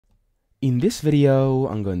In this video,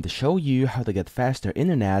 I'm going to show you how to get faster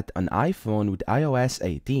internet on iPhone with iOS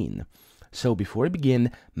 18. So before we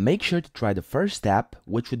begin, make sure to try the first step,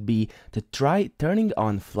 which would be to try turning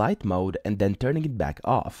on flight mode and then turning it back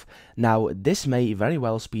off. Now, this may very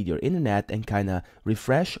well speed your internet and kinda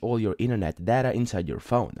refresh all your internet data inside your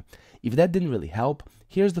phone. If that didn't really help,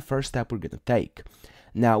 here's the first step we're gonna take.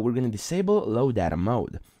 Now, we're gonna disable low data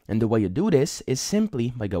mode. And the way you do this is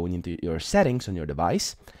simply by going into your settings on your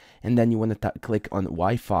device, and then you want to click on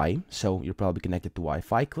Wi-Fi. So you're probably connected to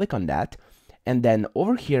Wi-Fi. Click on that, and then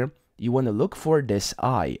over here you want to look for this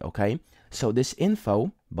I, okay? So this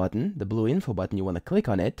info button, the blue info button, you want to click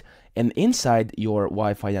on it, and inside your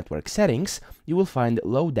Wi-Fi network settings you will find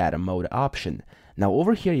low data mode option. Now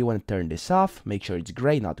over here you want to turn this off, make sure it's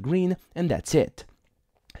gray not green, and that's it.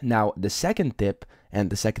 Now the second tip and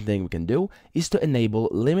the second thing we can do is to enable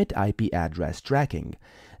limit IP address tracking.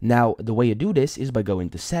 Now the way you do this is by going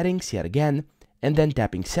to settings yet again and then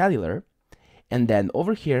tapping cellular, and then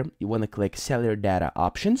over here you want to click cellular data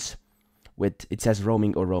options with it says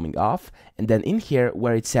roaming or roaming off, and then in here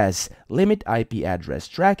where it says limit IP address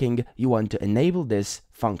tracking you want to enable this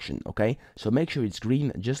function, okay? So make sure it's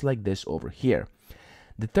green just like this over here.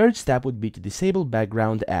 The third step would be to disable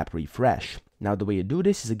background app refresh. Now the way you do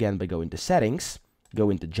this is again by going to settings, go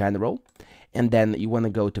into general, and then you want to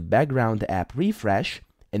go to background app refresh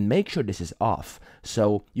and make sure this is off.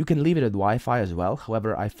 So you can leave it at Wi-Fi as well.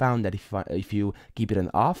 However, I found that if you keep it on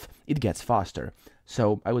off, it gets faster.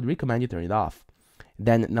 So I would recommend you turn it off.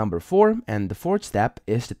 Then number 4 and the fourth step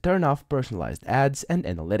is to turn off personalized ads and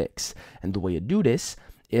analytics. And the way you do this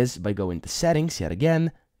is by going to settings yet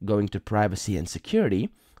again, going to privacy and security,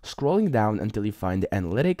 scrolling down until you find the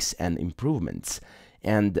analytics and improvements.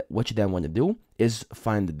 And what you then want to do is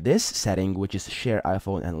find this setting, which is share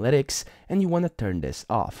iPhone analytics, and you want to turn this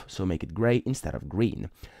off, so make it gray instead of green.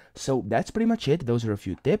 So that's pretty much it. Those are a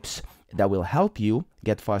few tips that will help you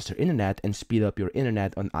get faster internet and speed up your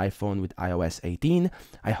internet on iPhone with iOS 18.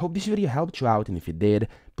 I hope this video helped you out, and if it did,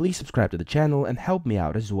 please subscribe to the channel and help me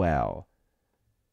out as well.